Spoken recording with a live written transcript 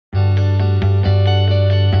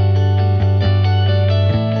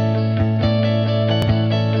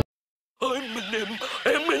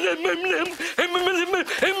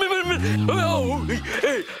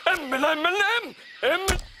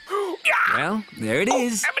Well, there it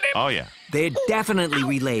is. Oh, yeah. They're definitely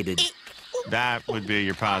related. That would be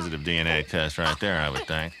your positive DNA test right there, I would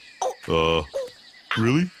think.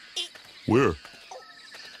 Really? Where?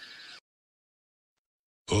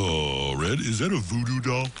 Red, is that a voodoo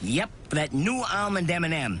doll? Yep, that new almond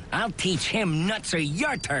M&M. I'll teach him nuts are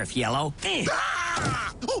your turf, Yellow.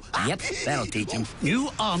 Yep, that'll teach him.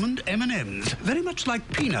 New almond M&Ms. Very much like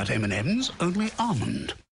peanut M&Ms, only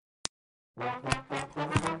almond.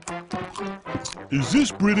 Is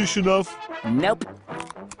this British enough? Nope,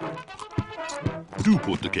 Do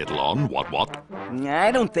put the kettle on, what?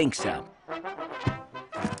 I don't think so.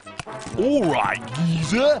 All right,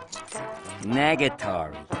 geezer.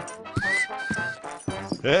 Negatory.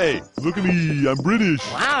 Hey, look at me, I'm British.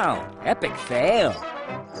 Wow, epic fail.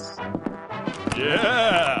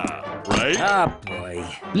 Yeah, right? Oh, boy.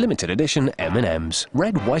 Limited edition M&M's.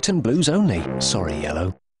 Red, white and blues only. Sorry,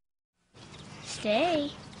 Yellow.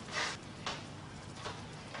 Stay.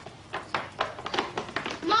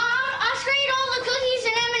 Mom, Oscar ate all the cookies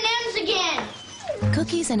and M&Ms again.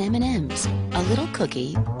 Cookies and M&Ms. A little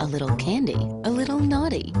cookie, a little candy, a little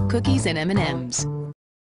naughty. Cookies and M&Ms.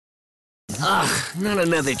 Ugh, not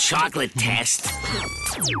another chocolate test.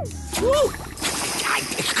 Woo!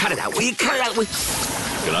 Cut it out, will you? Cut it out.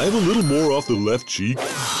 Can I have a little more off the left cheek?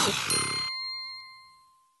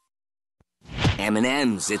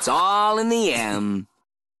 M&M's, it's all in the M.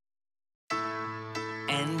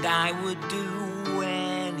 And I would do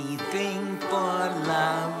anything for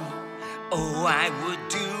love. Oh, I would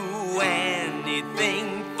do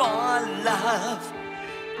anything for love.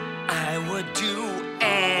 I would do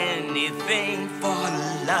anything for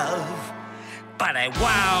love. But I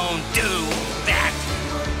won't do that,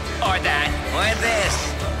 or that, or this.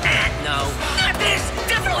 No, not this,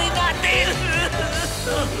 definitely not this.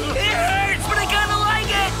 It hurts, but I kinda like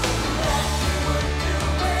it.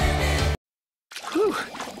 Whew,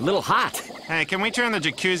 a little hot. Hey, can we turn the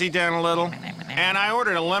jacuzzi down a little? And I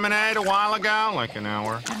ordered a lemonade a while ago, like an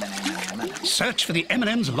hour. Search for the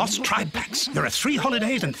M&M's Lost Tribe Packs. There are 3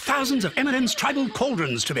 holidays and thousands of M&M's tribal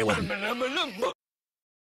cauldrons to be won.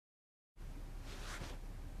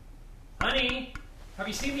 Honey, have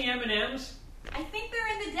you seen the M&M's? I think they're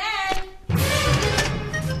in the den.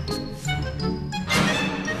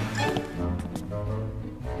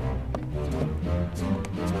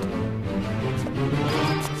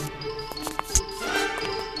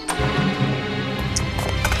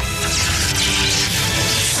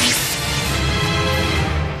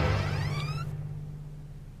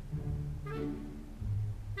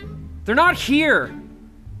 They're not here.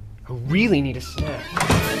 I really need a snack.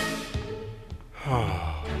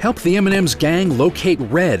 Help the M&M's gang locate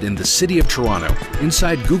Red in the city of Toronto,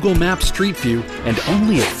 inside Google Maps Street View, and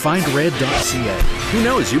only at findred.ca. Who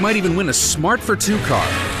knows, you might even win a Smart for 2 car.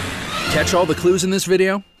 Catch all the clues in this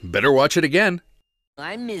video? Better watch it again.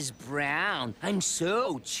 I'm Ms. Brown. I'm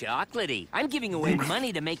so chocolatey. I'm giving away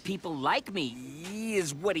money to make people like me,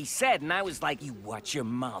 is what he said, and I was like, you watch your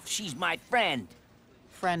mouth. She's my friend.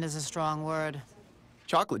 Friend is a strong word.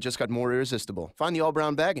 Chocolate just got more irresistible. Find the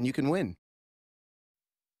all-brown bag and you can win.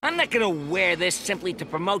 I'm not gonna wear this simply to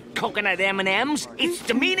promote coconut M&Ms. It's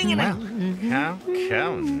demeaning and How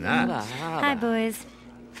nuts. Hi, boys.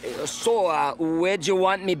 So, where'd you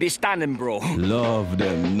want me be standing, bro? Love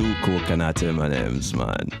them new coconut M&Ms,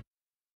 man.